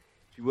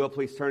you will,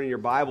 please turn in your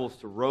Bibles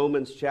to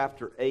Romans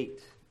chapter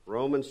 8.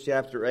 Romans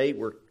chapter 8,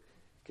 we're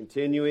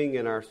continuing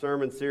in our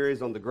sermon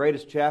series on the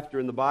greatest chapter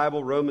in the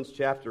Bible, Romans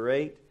chapter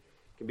 8. It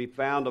can be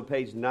found on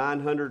page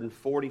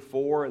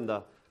 944 in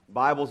the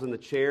Bibles in the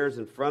chairs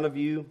in front of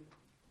you.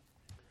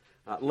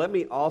 Let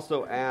me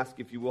also ask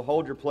if you will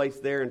hold your place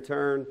there and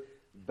turn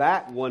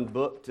back one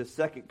book to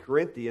 2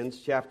 Corinthians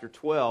chapter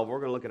 12. We're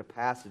going to look at a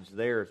passage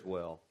there as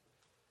well.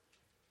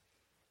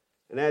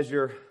 And as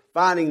you're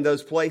finding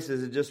those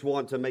places, I just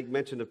want to make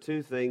mention of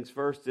two things.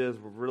 First is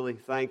we're really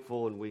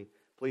thankful and we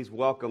please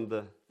welcome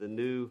the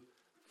new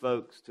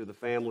folks to the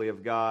family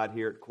of God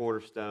here at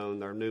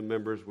Cornerstone. Our new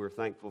members, we're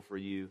thankful for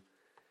you.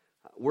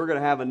 We're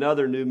going to have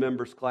another new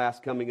members class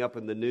coming up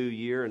in the new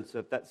year, and so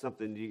if that's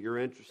something you're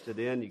interested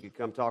in, you could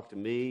come talk to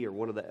me or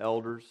one of the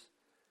elders,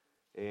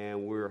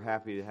 and we're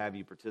happy to have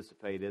you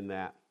participate in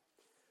that.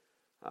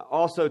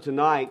 Also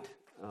tonight,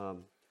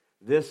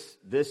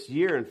 this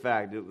year, in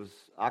fact, it was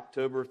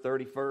October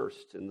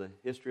 31st in the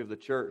history of the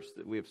church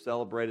that we have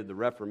celebrated the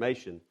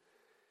Reformation.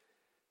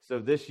 So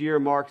this year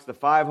marks the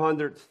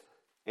 500th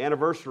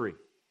anniversary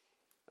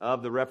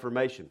of the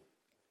Reformation.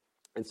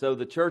 And so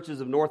the churches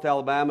of North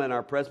Alabama and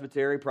our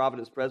presbytery,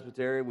 Providence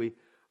Presbytery, we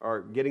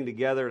are getting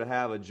together to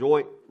have a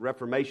joint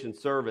Reformation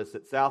service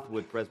at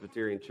Southwood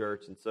Presbyterian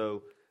Church. And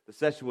so the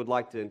session would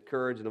like to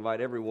encourage and invite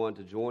everyone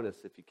to join us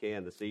if you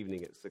can this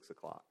evening at 6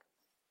 o'clock.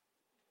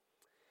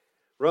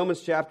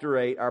 Romans chapter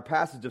 8, our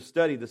passage of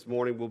study this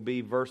morning will be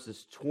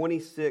verses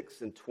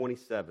 26 and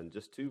 27,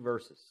 just two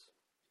verses.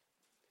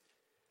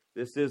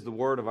 This is the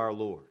word of our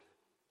Lord.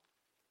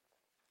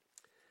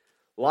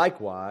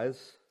 Likewise,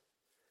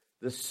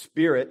 the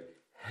Spirit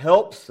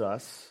helps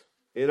us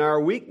in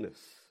our weakness.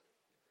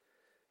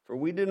 For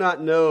we do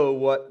not know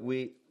what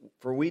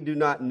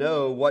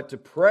to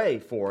pray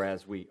for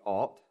as we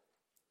ought,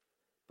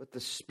 but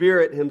the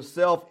Spirit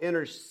himself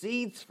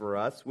intercedes for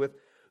us with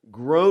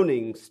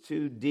groanings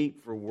too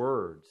deep for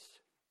words.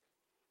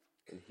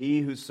 And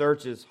he who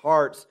searches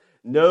hearts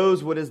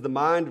knows what is the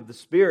mind of the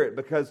Spirit,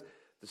 because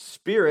the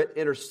Spirit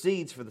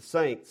intercedes for the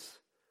saints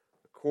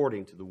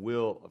according to the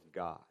will of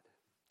God.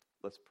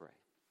 Let's pray.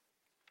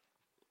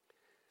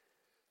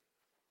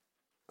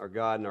 Our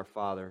God and our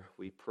Father,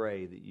 we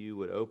pray that you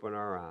would open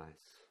our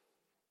eyes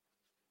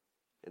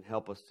and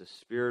help us to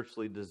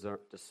spiritually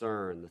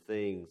discern the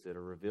things that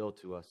are revealed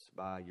to us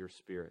by your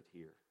Spirit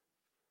here.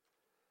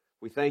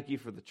 We thank you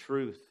for the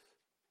truth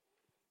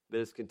that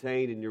is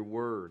contained in your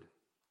word.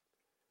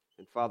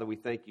 And Father, we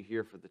thank you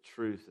here for the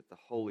truth that the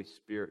Holy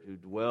Spirit who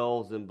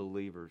dwells in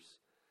believers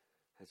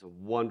has a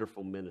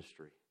wonderful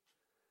ministry.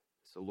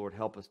 So Lord,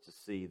 help us to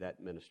see that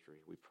ministry.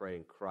 We pray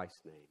in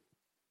Christ's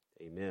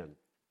name. Amen.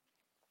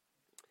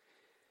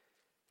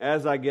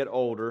 As I get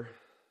older,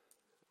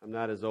 I'm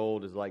not as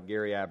old as like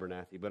Gary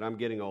Abernathy, but I'm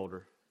getting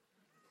older.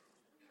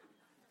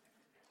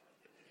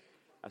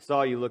 I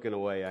saw you looking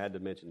away. I had to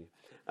mention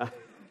you.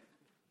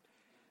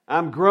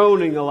 I'm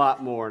groaning a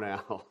lot more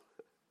now.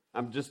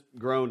 I'm just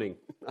groaning.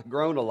 I've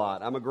grown a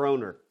lot. I'm a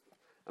groaner.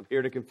 I'm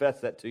here to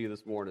confess that to you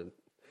this morning.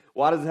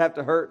 Why does it have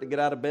to hurt to get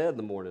out of bed in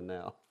the morning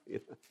now?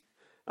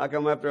 How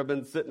come after I've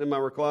been sitting in my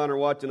recliner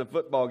watching a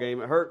football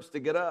game, it hurts to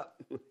get up?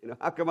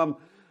 How come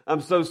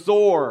I'm so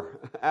sore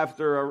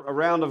after a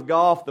round of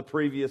golf the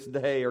previous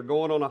day or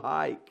going on a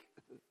hike?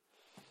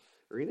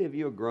 Are any of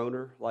you a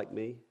groaner like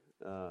me?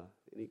 Can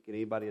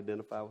anybody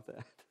identify with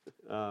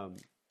that?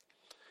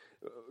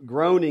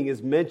 Groaning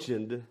is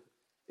mentioned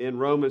in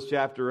Romans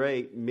chapter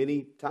 8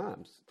 many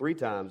times, 3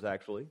 times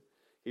actually,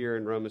 here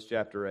in Romans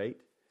chapter 8.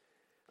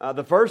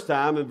 The first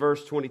time in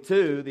verse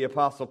 22, the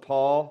Apostle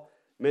Paul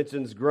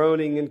mentions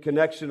groaning in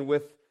connection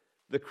with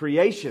the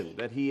creation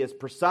that he is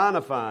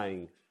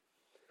personifying.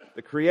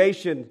 The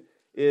creation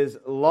is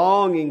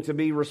longing to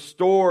be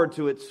restored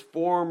to its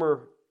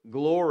former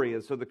glory,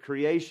 and so the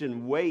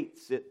creation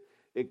waits,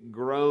 it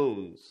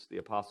groans. The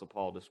Apostle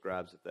Paul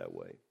describes it that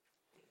way.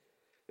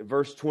 In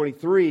verse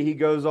 23, he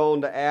goes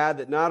on to add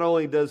that not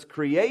only does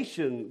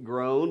creation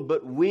groan,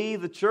 but we,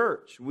 the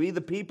church, we,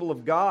 the people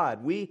of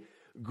God, we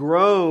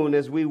groan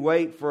as we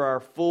wait for our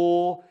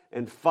full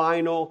and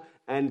final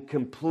and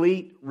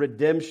complete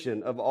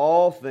redemption of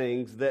all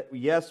things that,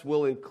 yes,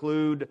 will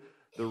include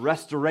the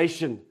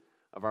restoration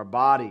of our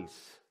bodies,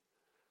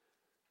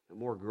 and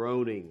more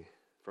groaning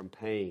from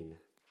pain.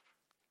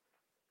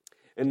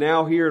 And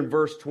now here in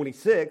verse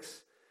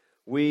 26,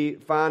 we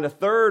find a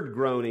third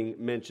groaning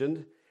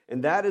mentioned,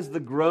 and that is the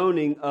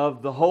groaning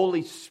of the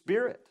Holy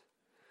Spirit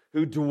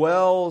who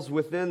dwells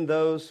within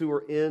those who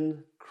are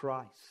in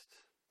Christ.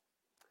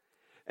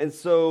 And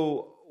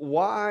so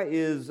why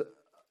is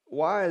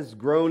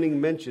groaning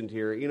mentioned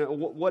here?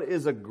 What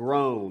is a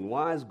groan?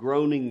 Why is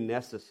groaning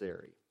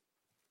necessary?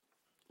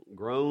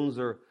 Groans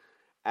are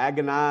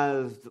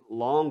agonized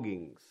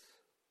longings.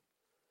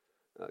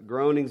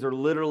 Groanings are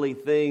literally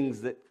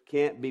things that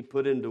can't be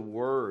put into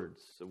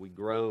words, so we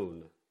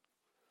groan.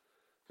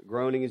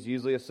 Groaning is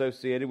usually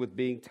associated with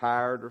being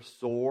tired or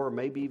sore, or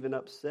maybe even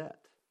upset.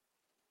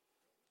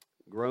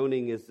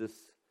 Groaning is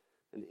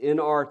an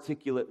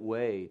inarticulate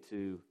way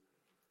to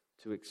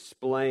to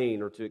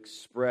explain or to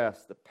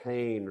express the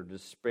pain or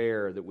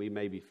despair that we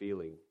may be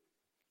feeling.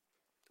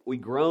 We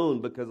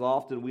groan because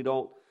often we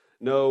don't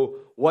know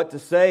what to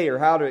say or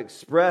how to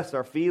express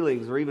our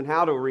feelings or even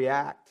how to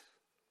react.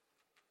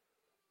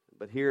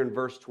 But here in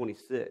verse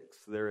 26,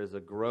 there is a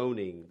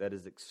groaning that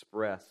is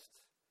expressed.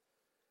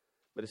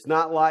 But it's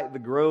not like the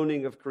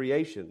groaning of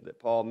creation that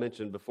Paul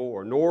mentioned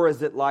before, nor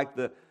is it like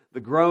the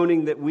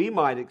groaning that we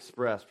might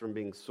express from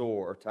being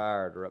sore or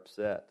tired or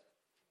upset.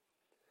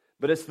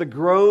 But it's the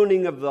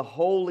groaning of the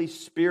Holy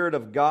Spirit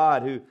of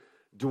God who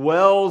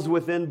dwells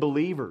within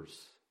believers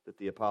that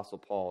the Apostle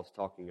Paul is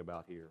talking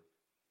about here.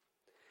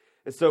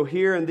 And so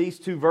here in these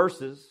two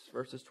verses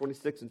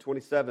 26 and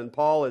 27,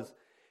 Paul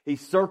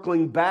he's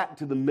circling back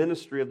to the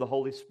ministry of the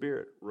Holy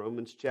Spirit.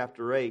 Romans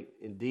chapter 8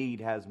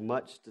 indeed has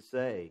much to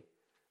say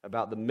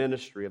about the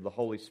ministry of the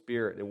Holy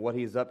Spirit and what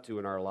He's up to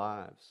in our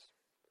lives.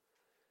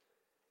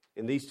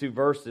 In these two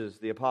verses,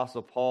 the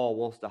Apostle Paul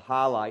wants to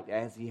highlight,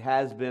 as he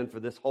has been for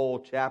this whole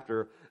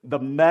chapter, the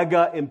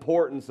mega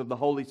importance of the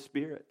Holy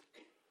Spirit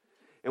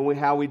and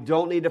how we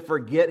don't need to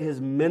forget His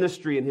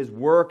ministry and His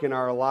work in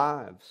our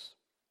lives.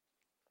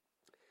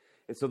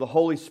 And so the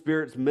Holy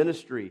Spirit's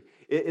ministry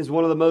is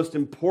one of the most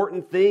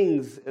important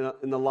things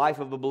in the life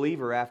of a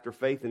believer after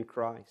faith in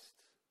Christ.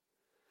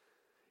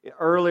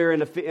 Later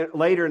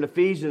in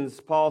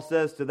Ephesians, Paul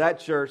says to that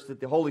church that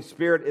the Holy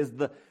Spirit is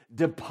the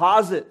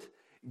deposit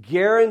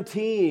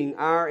guaranteeing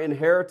our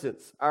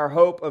inheritance, our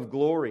hope of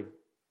glory.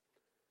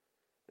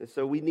 And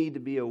so we need to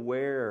be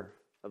aware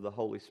of the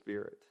Holy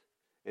Spirit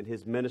and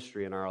His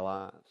ministry in our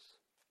lives.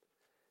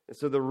 And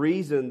so the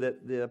reason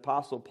that the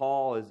Apostle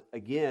Paul is,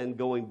 again,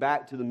 going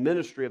back to the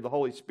ministry of the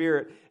Holy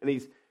Spirit, and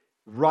he's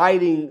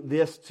writing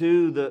this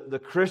to the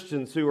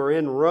Christians who are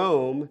in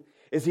Rome,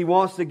 is he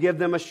wants to give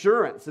them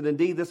assurance. And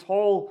indeed, this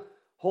whole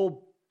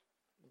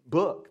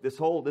book, this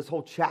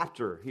whole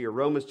chapter here,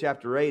 Romans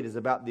chapter 8, is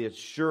about the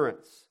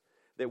assurance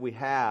that we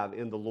have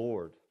in the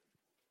Lord.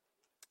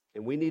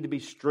 And we need to be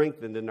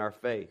strengthened in our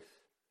faith.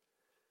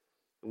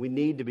 We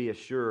need to be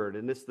assured.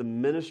 And it's the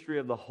ministry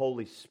of the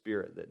Holy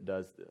Spirit that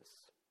does this.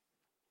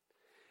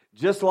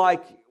 Just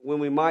like when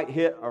we might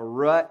hit a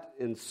rut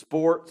in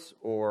sports,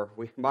 or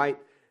we might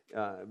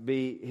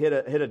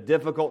hit a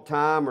difficult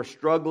time or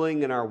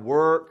struggling in our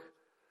work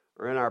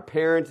or in our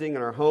parenting and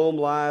our home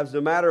lives,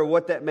 no matter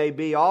what that may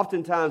be,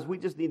 oftentimes we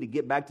just need to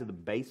get back to the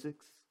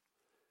basics.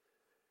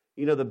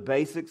 You know, the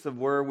basics of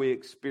where we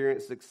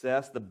experience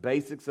success, the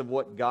basics of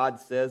what God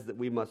says that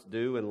we must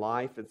do in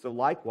life. And so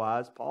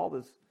likewise,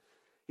 Paul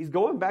he's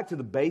going back to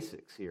the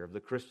basics here of the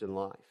Christian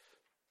life.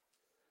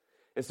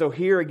 And so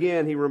here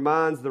again, he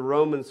reminds the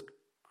Roman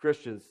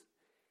Christians,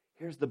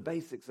 here's the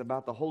basics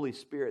about the Holy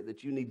Spirit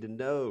that you need to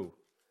know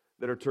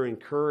that are to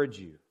encourage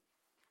you.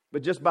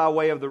 But just by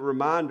way of the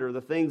reminder, the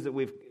things that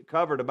we've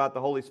covered about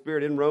the Holy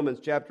Spirit in Romans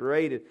chapter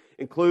 8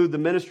 include the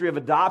ministry of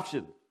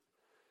adoption.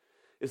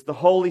 It's the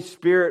Holy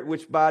Spirit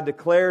which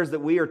declares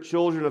that we are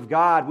children of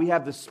God. We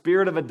have the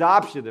spirit of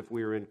adoption if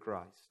we are in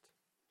Christ.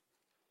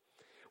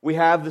 We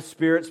have the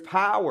Spirit's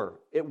power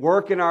at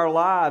work in our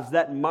lives,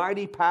 that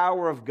mighty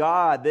power of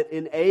God that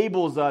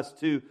enables us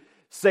to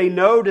say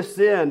no to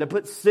sin, to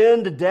put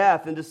sin to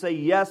death, and to say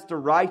yes to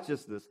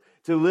righteousness,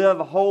 to live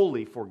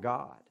holy for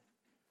God.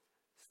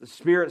 It's the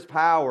Spirit's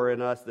power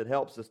in us that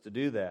helps us to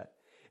do that.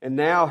 And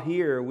now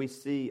here we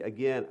see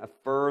again a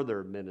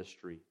further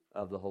ministry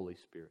of the Holy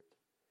Spirit,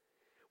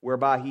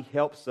 whereby He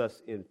helps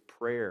us in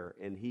prayer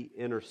and He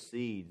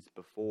intercedes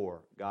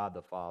before God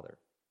the Father.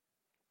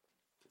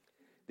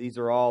 These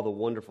are all the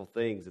wonderful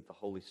things that the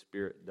Holy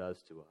Spirit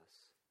does to us.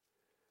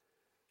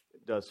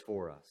 It does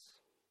for us.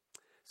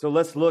 So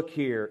let's look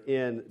here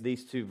in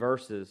these two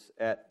verses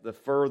at the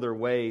further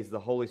ways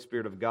the Holy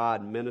Spirit of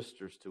God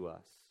ministers to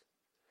us.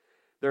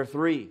 There are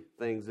three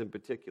things in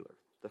particular.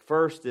 The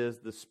first is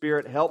the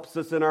Spirit helps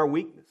us in our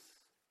weakness.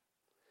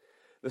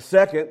 The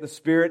second, the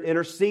Spirit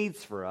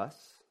intercedes for us.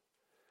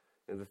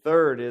 And the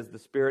third is the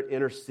Spirit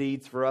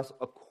intercedes for us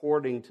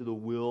according to the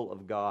will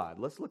of God.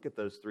 Let's look at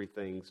those three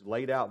things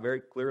laid out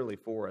very clearly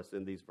for us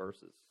in these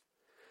verses.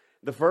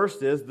 The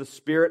first is the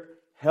Spirit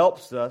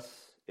helps us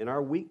in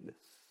our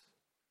weakness.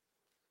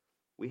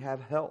 We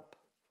have help.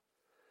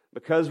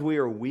 Because we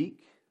are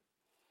weak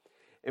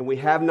and we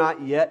have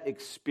not yet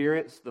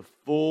experienced the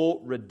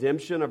full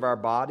redemption of our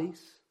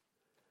bodies,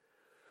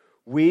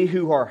 we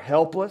who are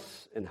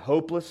helpless and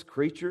hopeless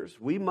creatures,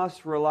 we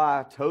must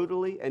rely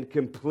totally and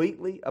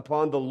completely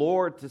upon the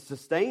Lord to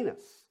sustain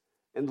us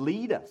and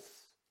lead us.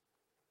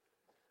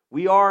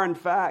 We are, in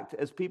fact,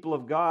 as people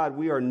of God,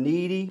 we are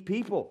needy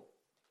people.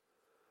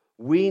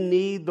 We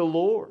need the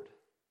Lord.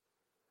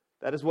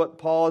 That is what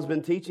Paul has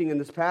been teaching in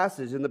this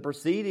passage. In the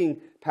preceding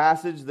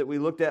passage that we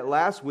looked at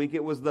last week,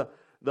 it was the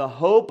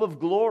hope of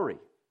glory.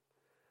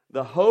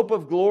 The hope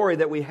of glory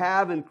that we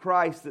have in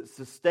Christ that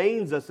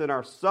sustains us in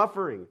our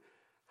suffering.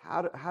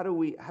 How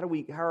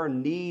are our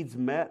needs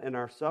met in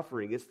our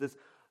suffering? It's this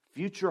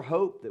future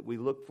hope that we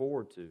look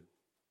forward to.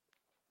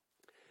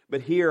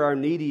 But here our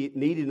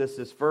neediness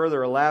is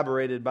further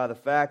elaborated by the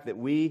fact that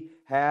we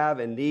have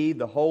and need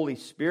the Holy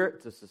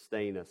Spirit to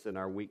sustain us in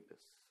our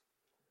weakness,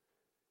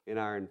 in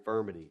our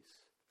infirmities,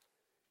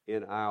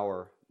 in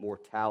our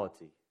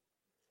mortality.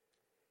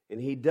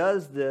 And He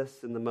does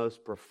this in the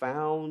most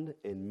profound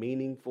and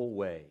meaningful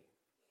way.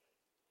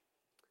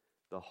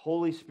 The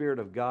Holy Spirit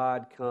of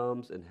God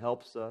comes and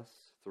helps us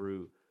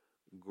through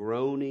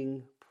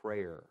groaning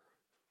prayer.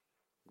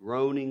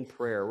 Groaning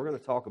prayer. We're going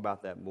to talk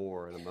about that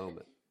more in a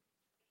moment.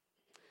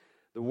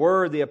 The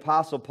word the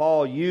Apostle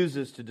Paul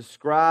uses to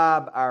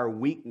describe our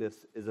weakness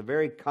is a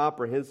very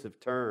comprehensive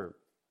term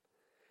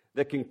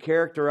that can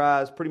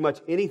characterize pretty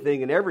much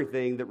anything and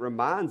everything that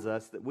reminds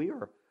us that we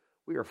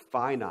are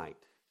finite.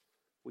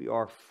 We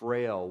are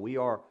frail. We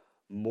are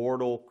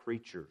mortal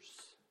creatures.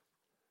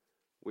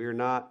 We are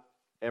not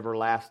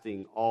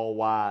everlasting,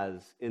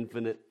 all-wise,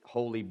 infinite,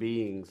 holy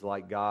beings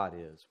like God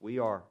is. We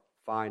are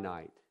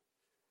finite.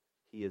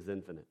 He is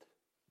infinite.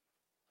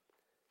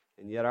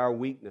 And yet our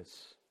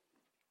weakness,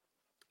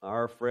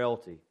 our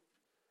frailty,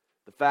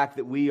 the fact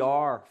that we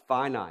are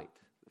finite,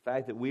 the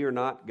fact that we are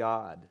not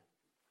God,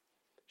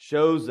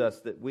 shows us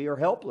that we are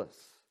helpless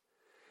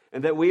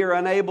and that we are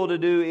unable to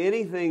do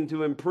anything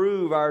to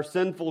improve our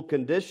sinful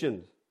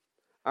condition,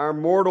 our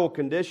mortal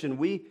condition.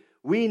 We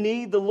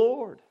need the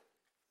Lord.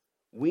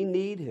 We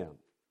need Him.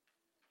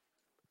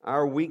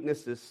 Our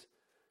weakness is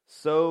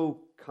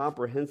so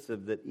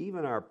comprehensive that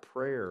even our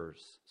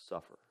prayers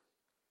suffer.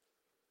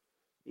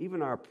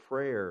 Even our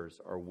prayers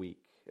are weak.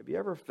 Have you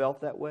ever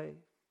felt that way?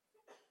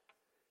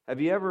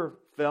 Have you ever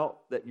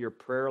felt that your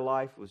prayer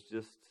life was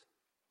just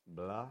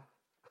blah?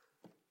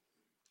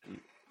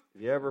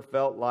 Have you ever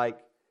felt like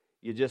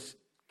you just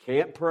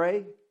can't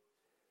pray?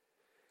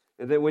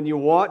 And that when you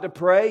want to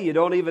pray, you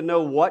don't even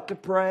know what to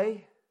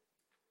pray?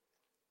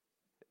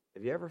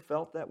 Have you ever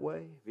felt that way?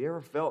 Have you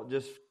ever felt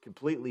just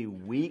completely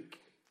weak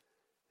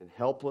and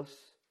helpless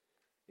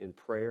in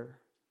prayer?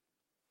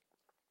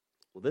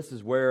 Well, this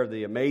is where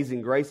the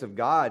amazing grace of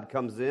God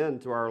comes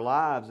into our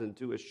lives and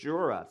to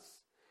assure us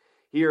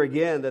here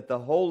again that the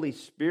Holy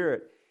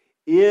Spirit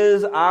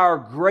is our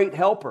great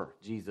helper,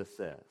 Jesus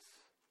says.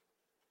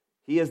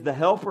 He is the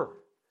helper,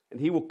 and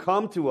He will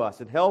come to us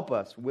and help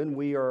us when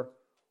we are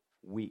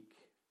weak.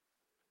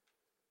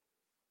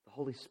 The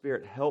Holy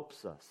Spirit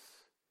helps us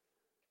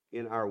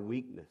in our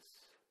weakness.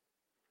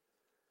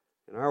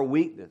 And our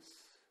weakness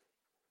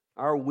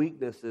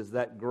is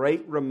that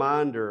great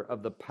reminder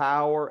of the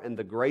power and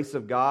the grace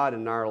of God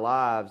in our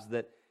lives,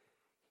 that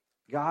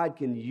God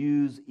can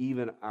use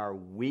even our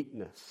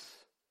weakness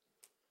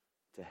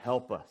to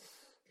help us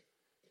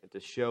and to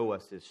show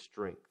us His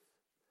strength.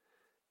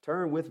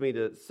 Turn with me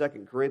to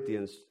 2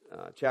 Corinthians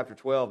chapter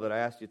 12 that I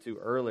asked you to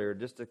earlier,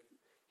 just to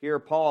hear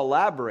Paul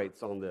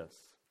elaborates on this.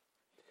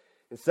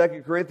 In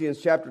 2 Corinthians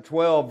chapter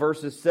 12,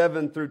 verses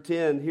 7 through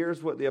 10,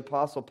 here's what the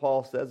Apostle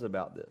Paul says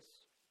about this.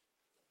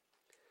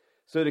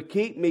 So to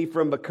keep me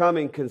from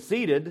becoming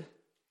conceited,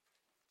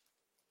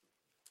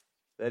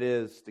 that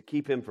is, to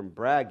keep him from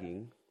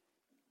bragging,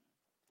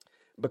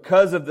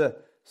 because of the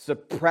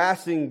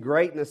surpassing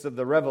greatness of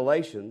the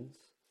revelations,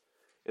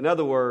 in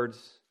other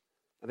words,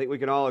 I think we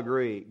can all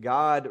agree,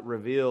 God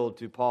revealed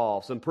to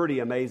Paul some pretty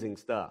amazing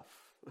stuff,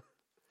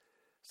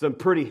 some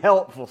pretty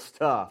helpful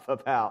stuff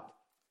about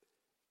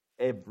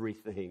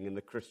everything in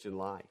the Christian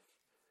life.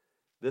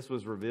 This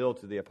was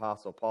revealed to the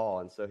Apostle Paul,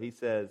 and so he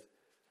says,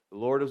 the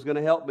Lord was going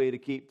to help me to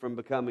keep from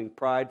becoming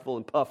prideful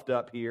and puffed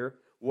up here.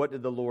 What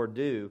did the Lord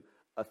do?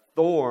 A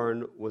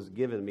thorn was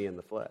given me in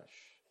the flesh,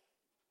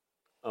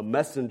 a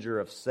messenger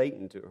of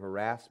Satan to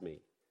harass me,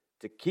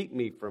 to keep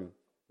me from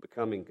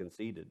becoming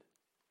conceited.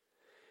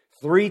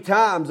 3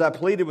 times I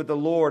pleaded with the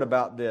Lord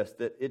about this,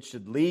 that it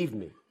should leave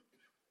me.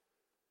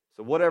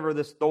 So whatever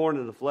this thorn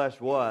in the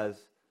flesh was,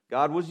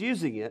 God was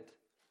using it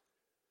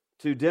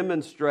to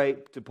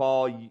demonstrate to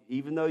Paul,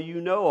 even though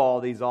you know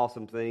all these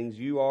awesome things,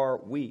 you are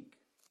weak.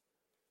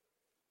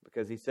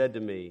 Because he said to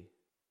me,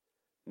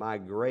 my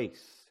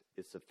grace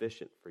is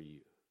sufficient for you.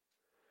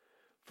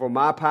 For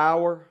my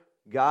power,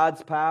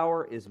 God's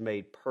power, is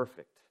made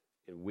perfect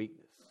in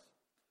weakness.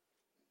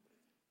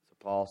 So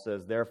Paul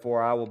says,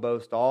 therefore I will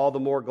boast all the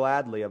more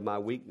gladly of my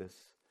weakness,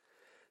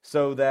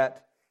 so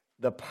that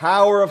the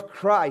power of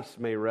Christ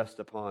may rest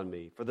upon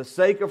me. For the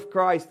sake of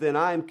Christ, then,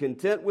 I am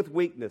content with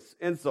weakness,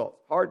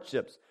 insults,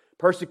 hardships,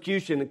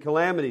 persecution, and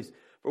calamities.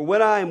 For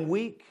when I am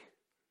weak,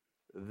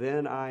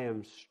 then I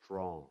am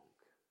strong.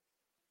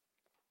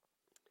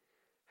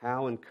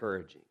 How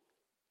encouraging,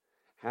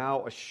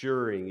 how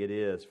assuring it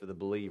is for the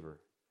believer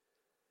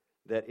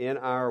that in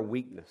our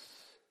weakness,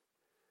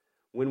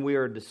 when we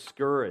are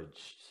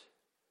discouraged,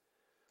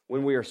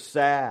 when we are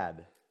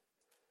sad,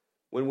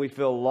 when we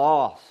feel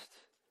lost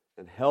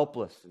and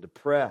helpless and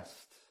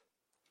depressed,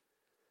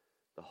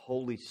 the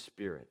Holy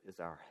Spirit is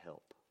our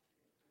help.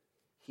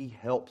 He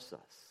helps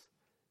us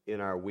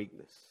in our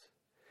weakness.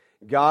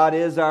 God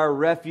is our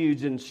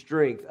refuge and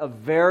strength, a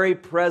very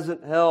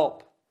present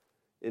help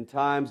in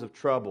times of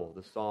trouble,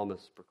 the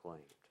psalmist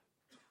proclaimed.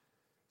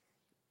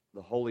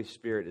 The Holy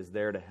Spirit is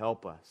there to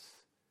help us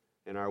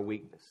in our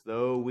weakness.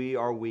 Though we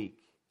are weak,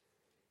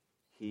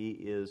 He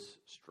is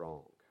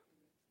strong.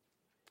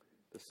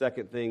 The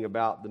second thing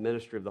about the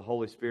ministry of the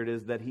Holy Spirit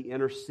is that He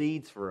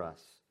intercedes for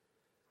us.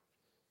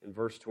 In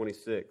verse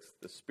 26,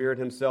 the Spirit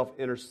Himself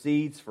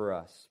intercedes for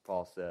us,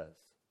 Paul says.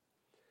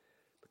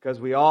 Because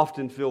we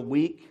often feel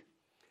weak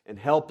and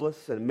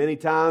helpless, and many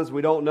times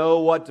we don't know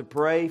what to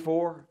pray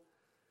for,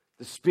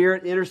 the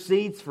Spirit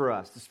intercedes for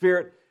us. The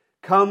Spirit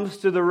comes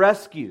to the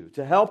rescue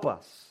to help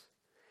us.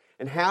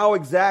 And how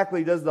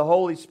exactly does the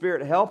Holy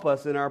Spirit help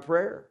us in our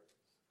prayer?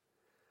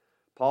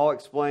 Paul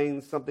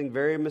explains something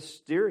very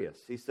mysterious.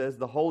 He says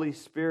the Holy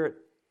Spirit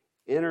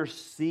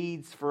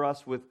intercedes for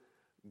us with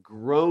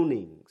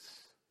groanings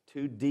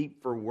too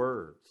deep for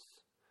words.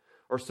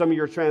 Or some of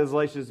your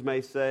translations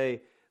may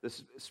say the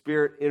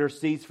Spirit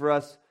intercedes for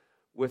us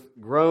with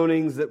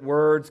groanings that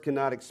words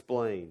cannot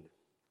explain.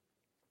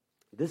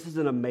 This is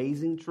an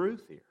amazing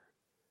truth here.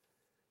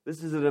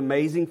 This is an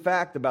amazing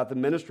fact about the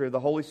ministry of the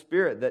Holy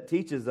Spirit that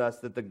teaches us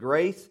that the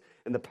grace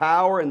and the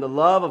power and the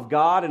love of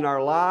God in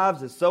our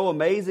lives is so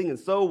amazing and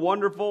so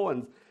wonderful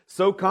and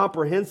so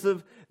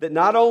comprehensive that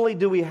not only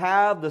do we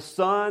have the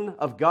Son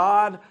of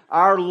God,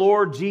 our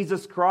Lord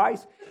Jesus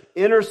Christ,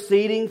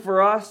 interceding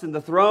for us in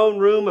the throne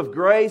room of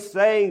grace,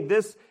 saying,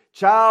 "This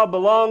child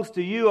belongs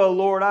to you, O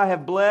Lord. I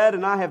have bled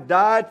and I have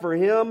died for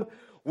him."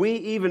 We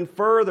even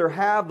further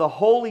have the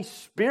Holy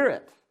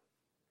Spirit,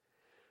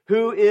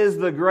 who is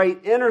the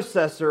great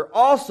intercessor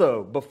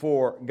also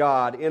before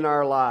God in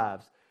our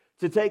lives,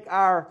 to take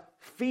our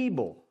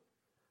feeble,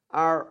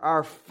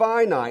 our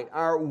finite,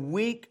 our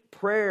weak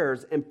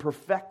prayers and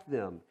perfect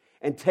them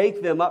and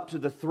take them up to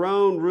the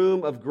throne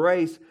room of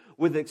grace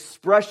with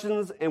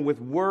expressions and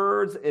with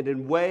words and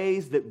in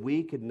ways that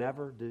we could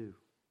never do.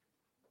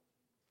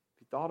 Have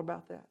you thought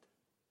about that?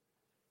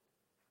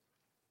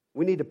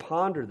 We need to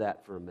ponder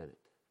that for a minute.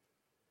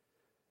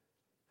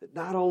 That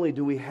not only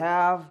do we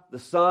have the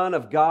Son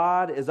of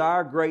God as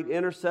our great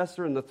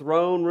intercessor in the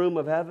throne room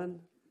of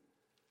heaven,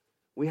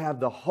 we have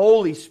the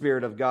Holy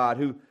Spirit of God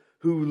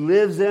who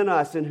lives in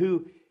us and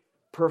who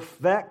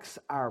perfects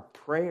our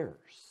prayers.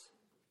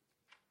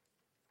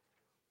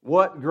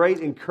 What great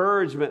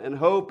encouragement and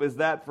hope is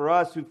that for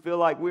us who feel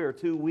like we are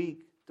too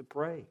weak to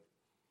pray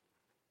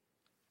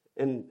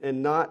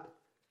and not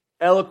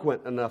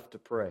eloquent enough to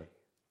pray.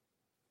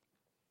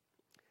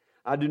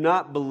 I do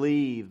not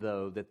believe,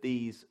 though, that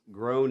these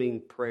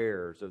groaning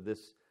prayers, or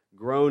this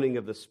groaning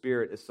of the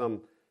Spirit, is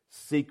some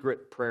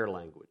secret prayer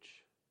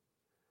language.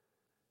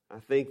 I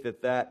think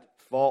that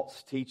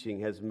false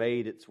teaching has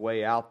made its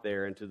way out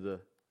there into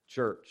the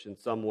church in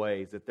some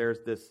ways, that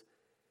there's this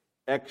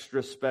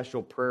extra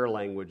special prayer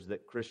language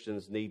that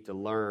Christians need to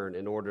learn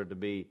in order to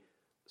be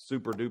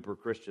super duper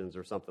Christians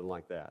or something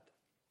like that.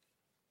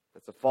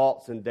 That's a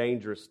false and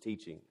dangerous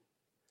teaching.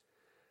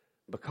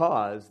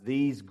 Because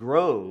these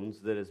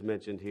groans that is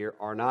mentioned here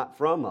are not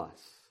from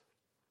us.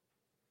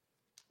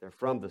 They're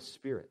from the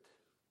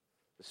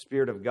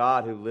Spirit of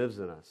God who lives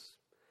in us.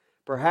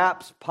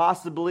 Perhaps,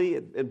 possibly,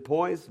 in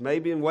points,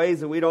 maybe in ways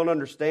that we don't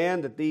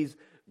understand, that these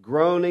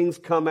groanings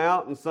come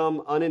out in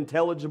some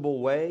unintelligible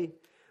way.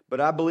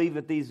 But I believe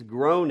that these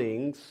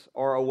groanings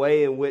are a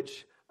way in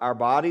which our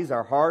bodies,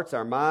 our hearts,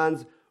 our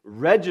minds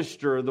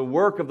register the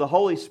work of the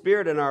Holy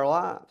Spirit in our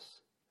lives.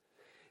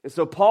 And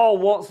so Paul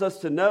wants us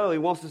to know, he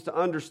wants us to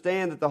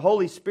understand that the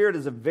Holy Spirit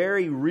is a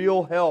very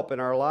real help in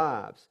our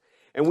lives.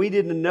 And we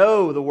didn't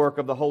know the work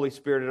of the Holy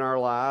Spirit in our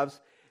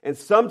lives. And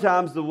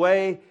sometimes the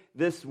way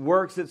this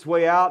works its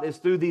way out is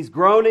through these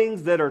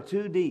groanings that are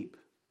too deep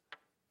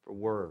for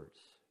words.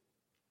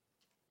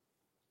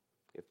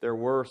 If there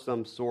were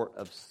some sort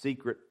of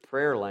secret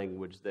prayer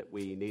language that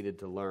we needed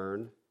to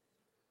learn,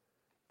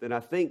 then I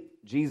think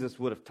Jesus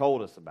would have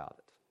told us about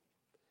it.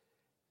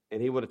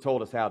 And He would have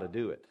told us how to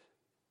do it.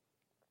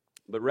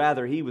 But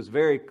rather, He was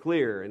very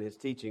clear in His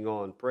teaching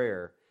on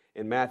prayer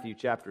in Matthew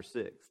chapter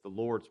 6, the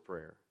Lord's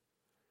Prayer.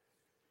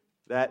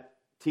 That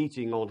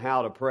teaching on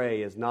how to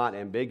pray is not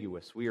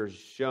ambiguous. We are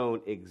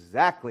shown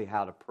exactly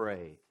how to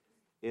pray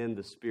in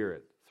the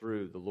Spirit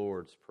through the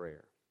Lord's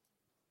Prayer.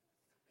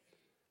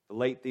 The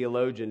late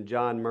theologian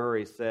John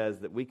Murray says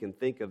that we can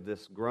think of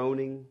this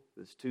groaning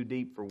that's too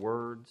deep for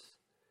words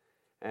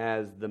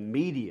as the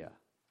media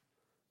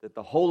that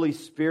the Holy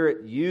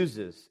Spirit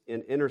uses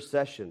in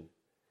intercession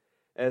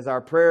as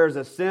our prayers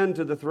ascend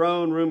to the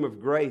throne room of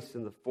grace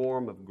in the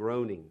form of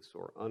groanings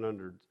or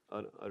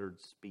unuttered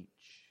speech.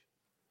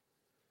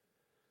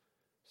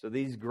 So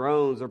these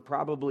groans are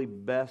probably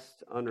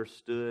best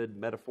understood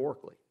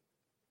metaphorically.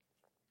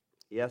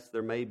 Yes,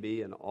 there may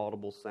be an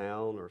audible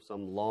sound or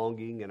some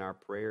longing in our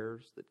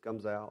prayers that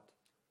comes out.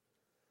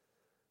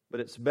 But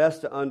it's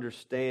best to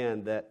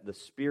understand that the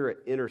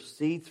Spirit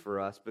intercedes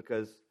for us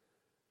because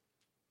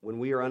when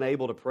we are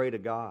unable to pray to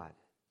God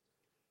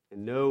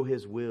and know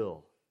His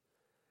will,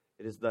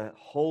 it is the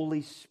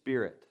Holy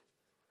Spirit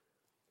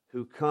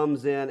who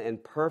comes in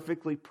and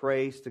perfectly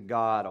prays to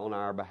God on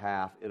our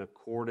behalf in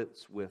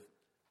accordance with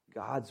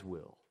God's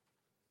will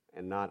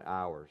and not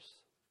ours.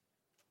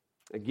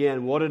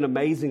 Again, what an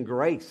amazing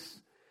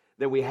grace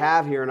that we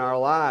have here in our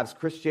lives.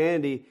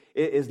 Christianity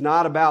is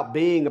not about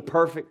being a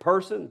perfect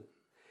person.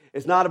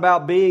 It's not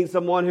about being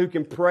someone who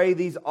can pray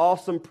these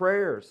awesome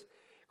prayers.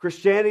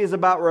 Christianity is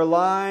about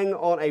relying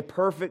on a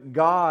perfect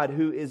God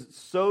who is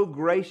so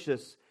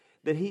gracious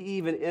that He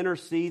even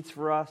intercedes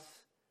for us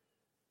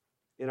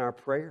in our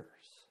prayers.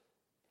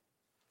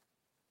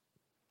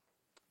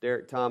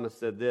 Derek Thomas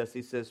said this.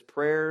 He says,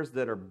 prayers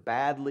that are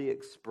badly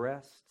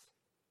expressed,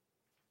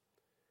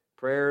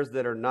 prayers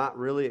that are not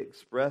really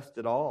expressed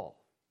at all,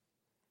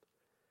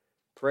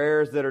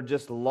 prayers that are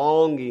just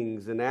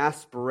longings and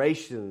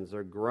aspirations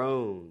or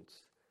groans,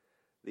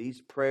 these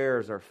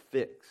prayers are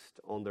fixed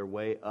on their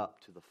way up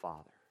to the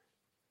Father.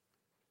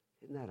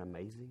 Isn't that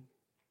amazing?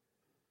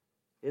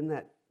 Isn't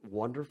that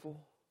wonderful?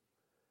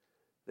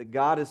 That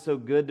God is so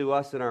good to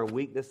us in our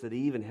weakness that He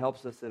even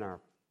helps us in our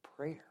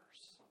prayers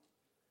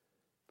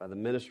by the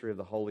ministry of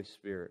the Holy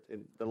Spirit.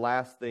 And the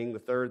last thing, the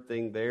third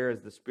thing there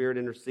is the Spirit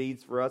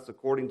intercedes for us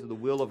according to the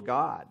will of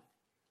God.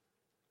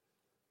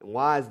 And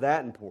why is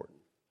that important?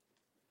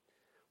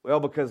 Well,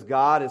 because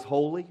God is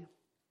holy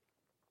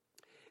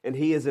and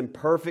He is in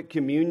perfect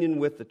communion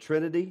with the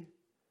Trinity.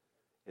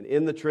 And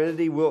in the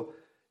Trinity, we'll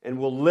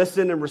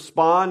listen and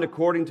respond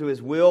according to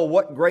His will.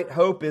 What great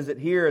hope is it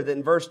here that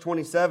in verse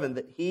 27,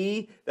 that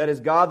He, that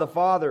is God the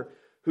Father,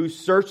 who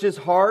searches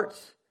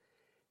hearts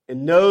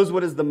and knows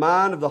what is the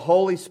mind of the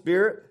Holy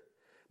Spirit,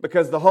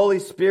 because the Holy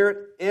Spirit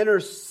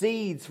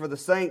intercedes for the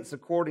saints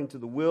according to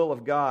the will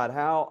of God.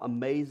 How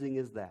amazing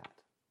is that?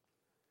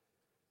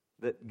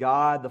 That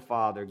God the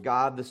Father,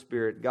 God the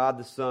Spirit, God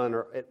the Son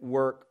are at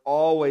work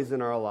always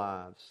in our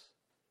lives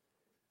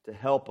to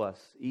help us,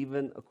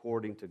 even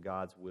according to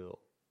God's will.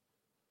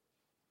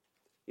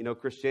 You know,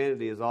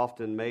 Christianity is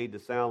often made to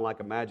sound like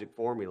a magic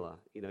formula.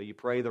 You know, you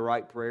pray the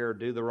right prayer,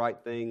 do the right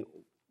thing,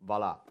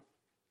 voila.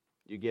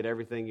 You get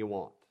everything you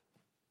want.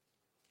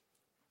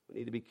 We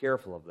need to be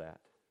careful of that.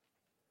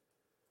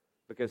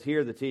 Because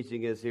here the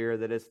teaching is here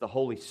that it's the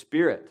Holy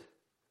Spirit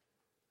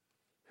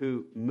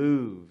who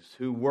moves,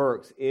 who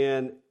works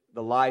in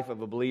the life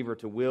of a believer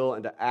to will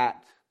and to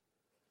act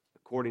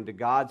according to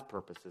God's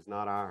purposes,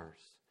 not ours.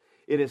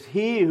 It is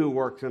He who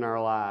works in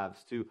our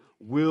lives to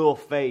will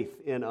faith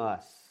in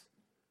us,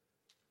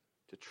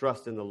 to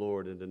trust in the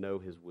Lord and to know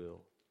His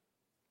will.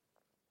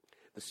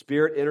 The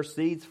Spirit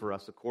intercedes for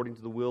us according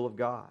to the will of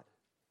God.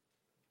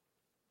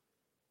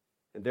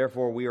 And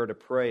therefore we are to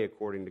pray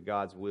according to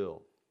God's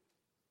will.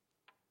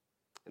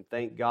 And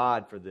thank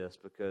God for this,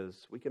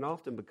 because we can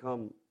often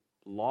become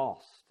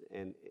lost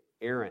and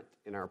errant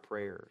in our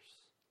prayers.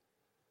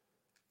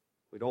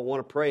 We don't want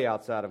to pray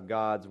outside of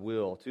God's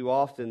will. Too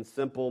often,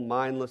 simple,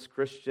 mindless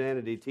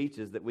Christianity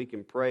teaches that we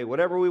can pray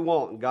whatever we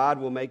want and God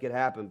will make it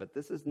happen. But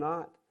this is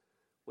not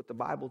what the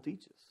Bible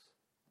teaches.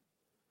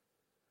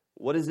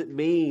 What does it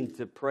mean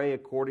to pray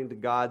according to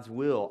God's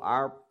will?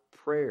 Our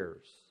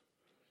prayers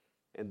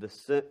and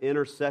the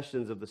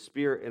intercessions of the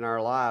Spirit in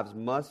our lives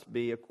must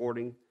be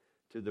according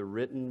to the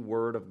written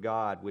Word of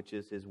God, which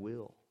is His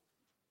will.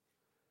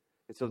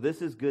 And so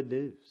this is good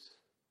news.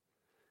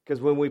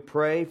 Because when we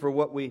pray for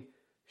what we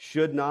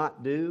should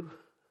not do,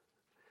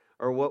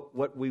 or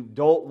what we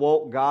don't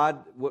want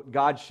God, what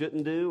God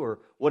shouldn't do, or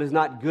what is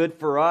not good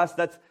for us,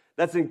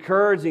 that's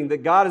encouraging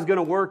that God is going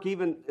to work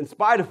even in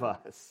spite of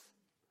us.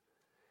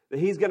 That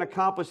He's going to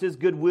accomplish His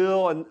good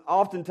will, and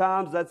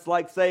oftentimes that's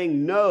like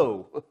saying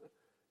no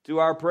to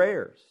our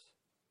prayers.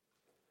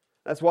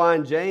 That's why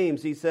in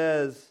James he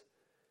says,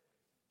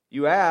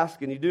 you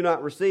ask and you do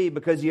not receive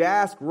because you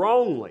ask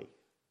wrongly.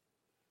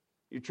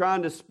 You're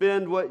trying to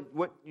spend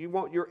what you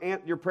want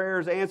your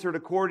prayers answered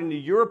according to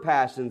your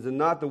passions and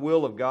not the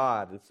will of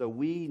God. And so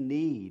we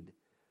need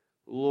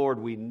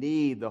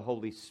the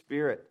Holy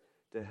Spirit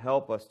to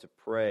help us to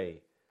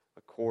pray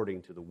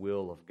according to the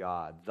will of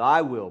God.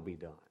 Thy will be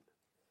done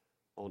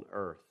on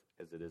earth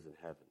as it is in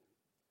heaven.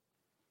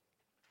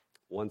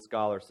 One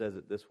scholar says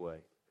it this way: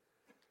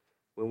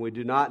 when we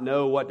do not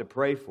know what to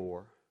pray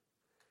for,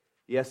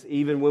 yes,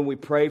 even when we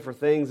pray for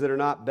things that are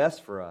not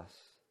best for us,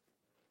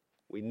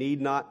 we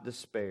need not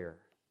despair,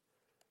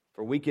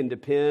 for we can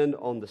depend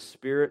on the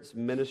Spirit's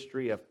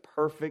ministry of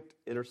perfect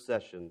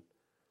intercession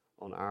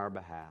on our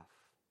behalf.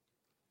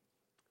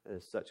 That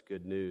is such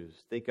good news.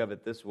 Think of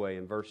it this way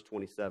in verse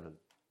 27.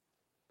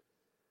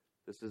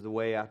 This is the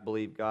way I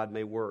believe God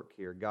may work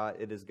here.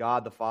 It is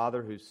God the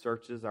Father who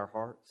searches our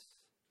hearts.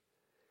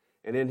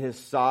 And in His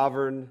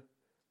sovereign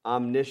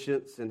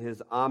omniscience and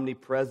His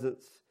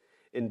omnipresence,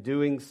 in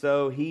doing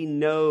so, He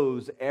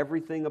knows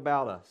everything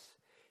about us.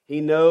 He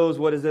knows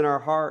what is in our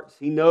hearts.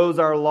 He knows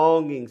our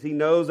longings. He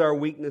knows our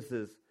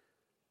weaknesses.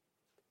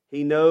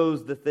 He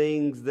knows the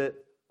things that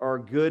are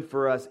good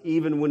for us,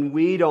 even when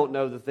we don't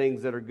know the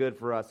things that are good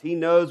for us. He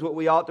knows what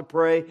we ought to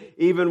pray,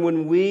 even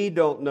when we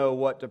don't know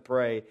what to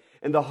pray.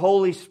 And the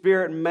Holy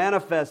Spirit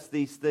manifests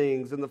these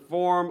things in the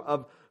form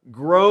of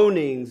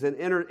groanings,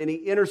 and He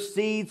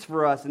intercedes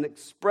for us and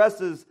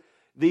expresses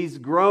these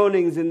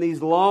groanings and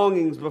these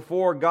longings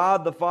before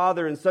God the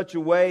Father in such a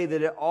way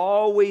that it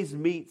always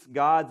meets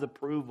God's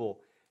approval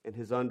and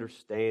His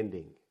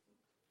understanding.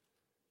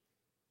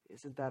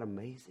 Isn't that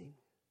amazing?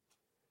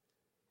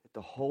 That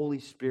the Holy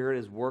Spirit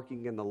is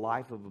working in the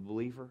life of a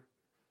believer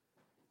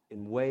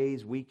in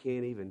ways we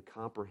can't even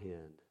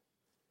comprehend,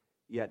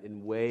 yet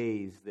in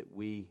ways that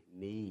we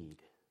need.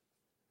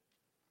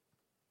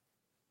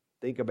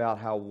 Think about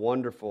how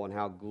wonderful and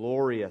how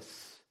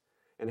glorious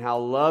and how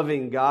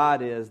loving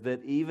God is,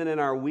 that even in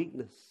our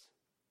weakness,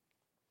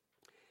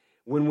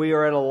 when we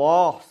are at a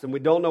loss and we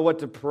don't know what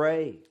to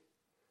pray,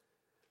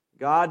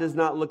 God does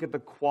not look at the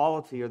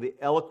quality or the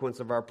eloquence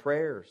of our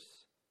prayers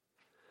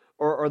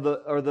or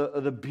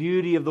the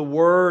beauty of the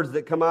words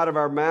that come out of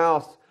our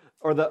mouths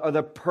or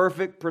the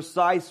perfect,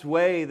 precise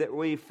way that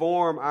we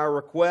form our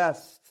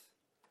requests.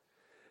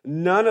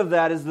 None of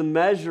that is the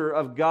measure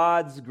of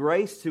God's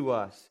grace to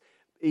us.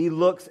 He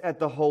looks at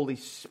the Holy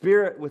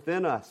Spirit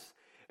within us.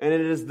 And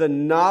it is the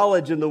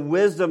knowledge and the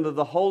wisdom of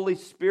the Holy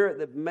Spirit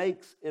that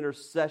makes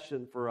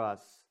intercession for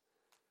us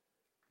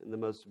in the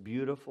most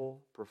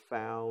beautiful,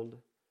 profound,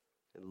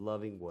 and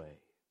loving way.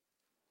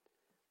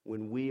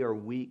 When we are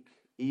weak,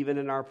 even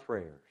in our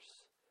prayers,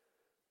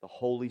 the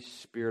Holy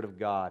Spirit of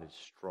God is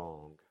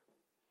strong.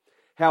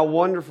 How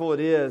wonderful it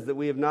is that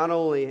we have not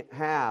only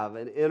have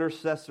an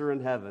intercessor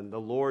in heaven,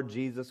 the Lord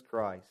Jesus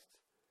Christ,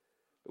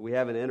 but we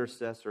have an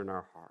intercessor in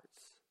our hearts.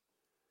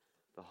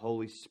 The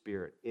Holy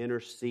Spirit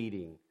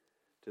interceding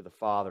to the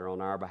Father on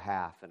our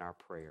behalf in our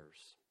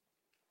prayers.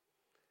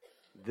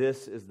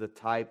 This is the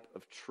type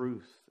of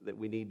truth that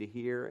we need to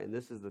hear, and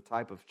this is the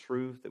type of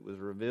truth that was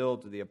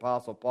revealed to the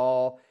Apostle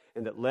Paul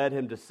and that led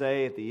him to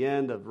say at the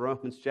end of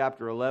Romans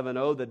chapter 11,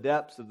 "Oh, the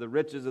depths of the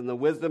riches and the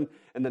wisdom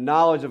and the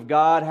knowledge of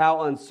God,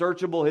 how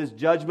unsearchable His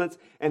judgments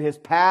and His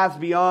paths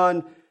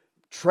beyond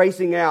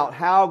tracing out.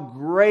 How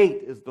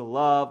great is the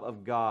love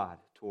of God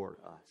toward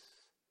us."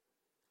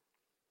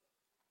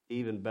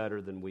 Even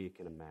better than we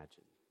can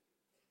imagine.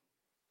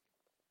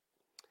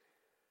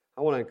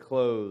 I want to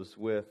close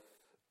with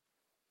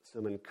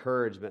some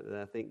encouragement that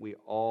I think we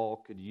all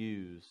could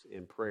use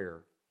in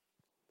prayer,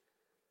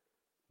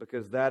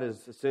 because that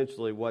is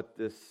essentially what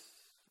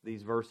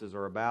these verses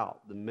are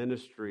about, the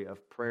ministry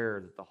of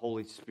prayer that the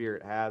Holy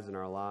Spirit has in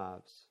our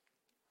lives.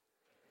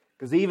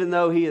 Because even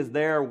though He is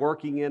there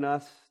working in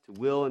us to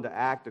will and to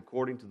act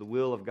according to the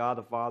will of God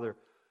the Father,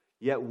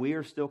 yet we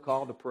are still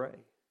called to pray.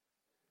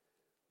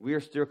 We are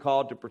still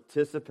called to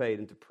participate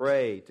and to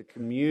pray, to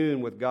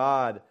commune with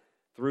God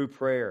through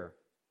prayer.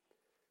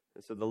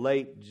 And so the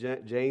late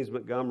James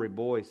Montgomery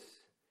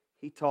Boyce,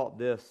 he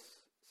taught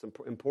some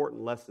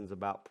important lessons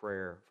about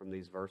prayer from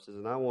these verses,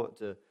 and I want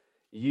to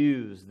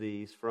use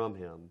these from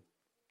him.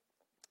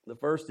 The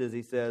first is,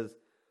 he says,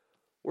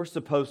 we're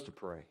supposed to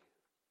pray.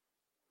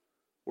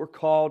 We're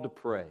called to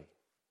pray.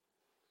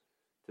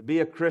 To be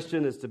a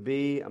Christian is to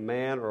be a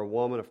man or a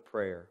woman of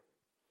prayer.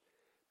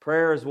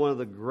 Prayer is one of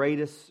the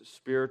greatest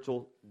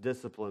spiritual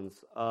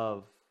disciplines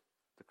of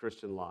the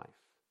Christian life.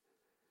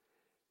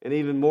 And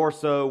even more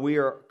so, we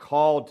are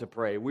called to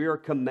pray. We are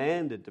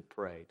commanded to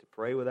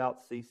pray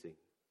without ceasing.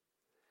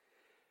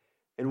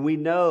 And we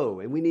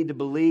know and we need to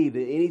believe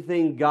that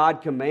anything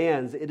God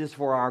commands, it is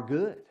for our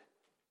good.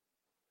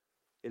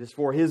 It is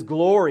for His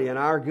glory and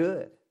our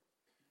good.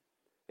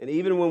 And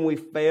even when we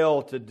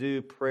fail to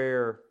do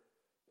prayer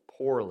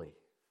poorly,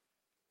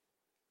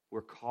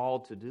 we're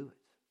called to do it.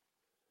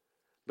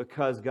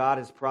 Because God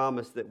has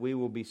promised that we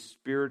will be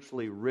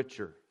spiritually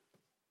richer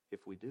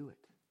if we do it.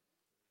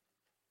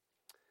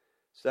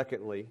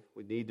 Secondly,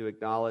 we need to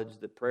acknowledge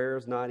that prayer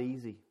is not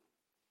easy.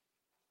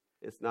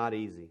 It's not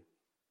easy.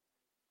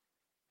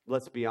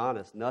 Let's be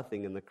honest,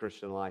 nothing in the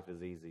Christian life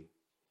is easy.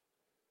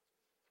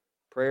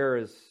 Prayer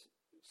is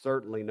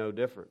certainly no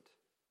different.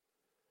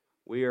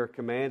 We are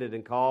commanded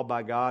and called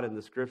by God in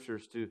the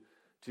Scriptures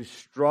to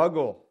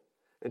struggle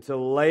and to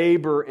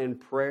labor in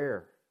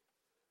prayer.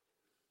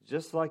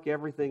 Just like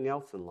everything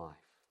else in life.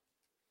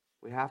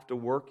 We have to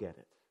work at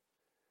it.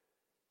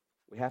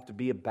 We have to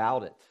be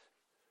about it.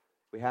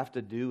 We have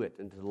to do it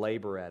and to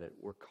labor at it.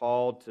 We're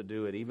called to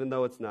do it, even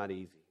though it's not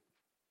easy.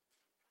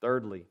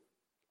 Thirdly,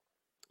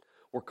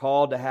 we're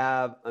called to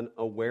have an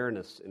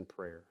awareness in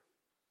prayer.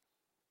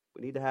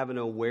 We need to have an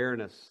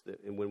awareness that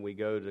when we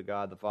go to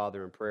God the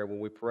Father in prayer, when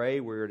we pray,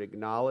 we're to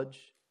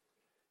acknowledge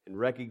and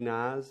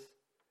recognize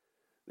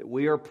that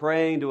we are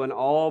praying to an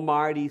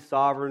almighty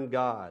sovereign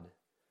God.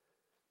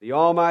 The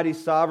almighty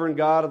sovereign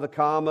God of the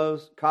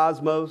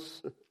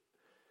cosmos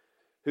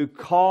who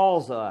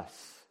calls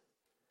us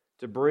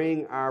to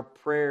bring our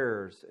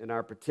prayers and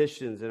our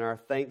petitions and our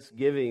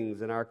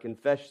thanksgivings and our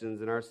confessions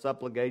and our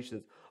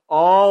supplications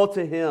all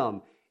to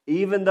Him.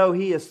 Even though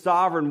He is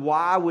sovereign,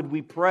 why would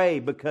we pray?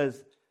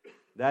 Because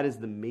that is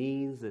the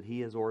means that He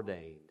has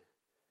ordained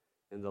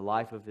in the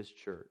life of His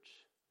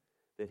church,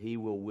 that He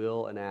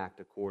will and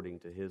act according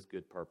to His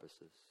good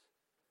purposes.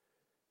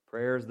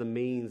 Prayer is the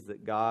means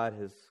that God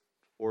has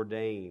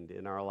ordained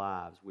in our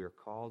lives. We are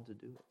called to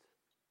do it.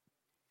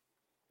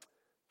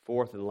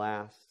 Fourth and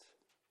last,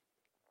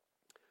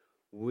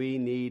 we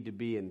need to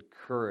be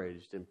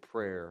encouraged in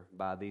prayer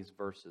by these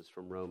verses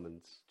from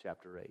Romans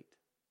chapter 8.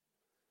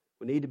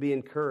 We need to be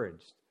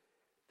encouraged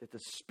that the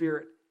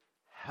Spirit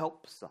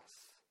helps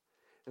us,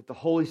 that the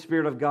Holy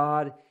Spirit of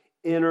God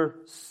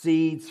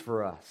intercedes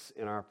for us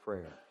in our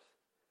prayers.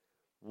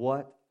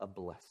 What a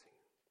blessing.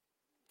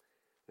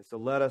 And so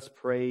let us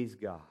praise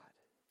God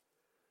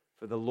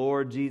for the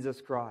Lord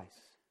Jesus Christ,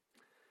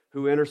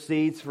 who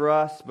intercedes for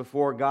us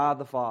before God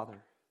the Father.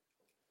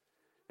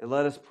 And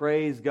let us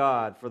praise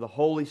God for the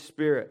Holy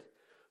Spirit,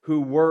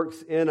 who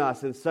works in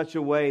us in such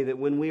a way that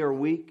when we are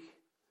weak,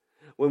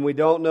 when we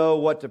don't know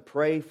what to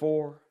pray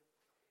for,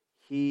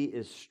 He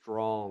is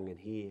strong and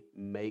He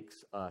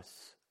makes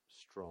us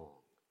strong,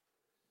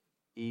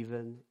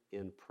 even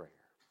in prayer.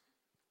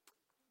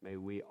 May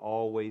we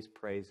always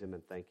praise Him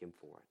and thank Him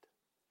for it.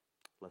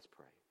 Let's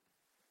pray.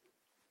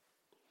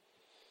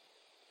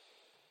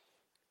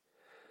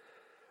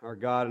 Our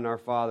God and our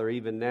Father,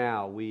 even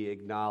now we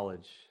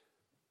acknowledge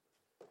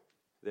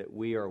that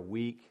we are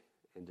weak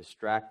and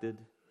distracted.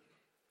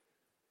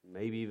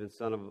 Maybe even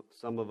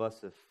some of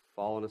us have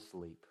fallen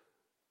asleep.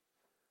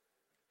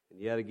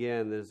 And yet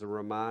again, there's a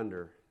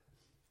reminder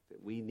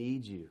that we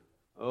need You.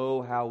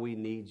 Oh, how we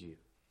need You.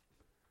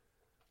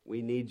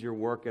 We need Your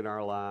work in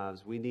our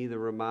lives. We need the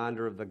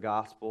reminder of the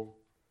gospel.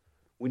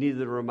 We need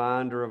the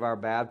reminder of our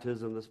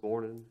baptism this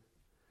morning.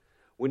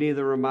 We need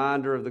the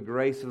reminder of the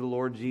grace of the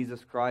Lord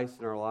Jesus Christ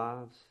in our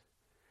lives.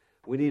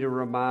 We need a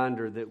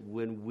reminder that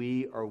when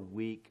we are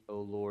weak,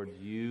 O Lord,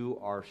 You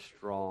are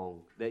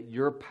strong. That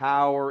Your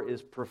power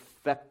is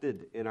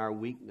perfected in our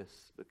weakness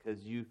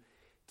because You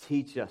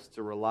teach us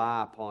to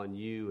rely upon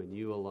You and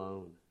You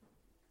alone.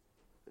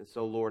 And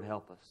so, Lord,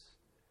 help us.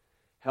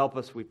 Help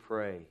us, we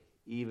pray,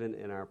 even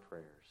in our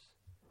prayers.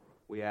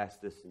 We ask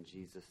this in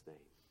Jesus'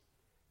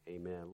 name. Amen.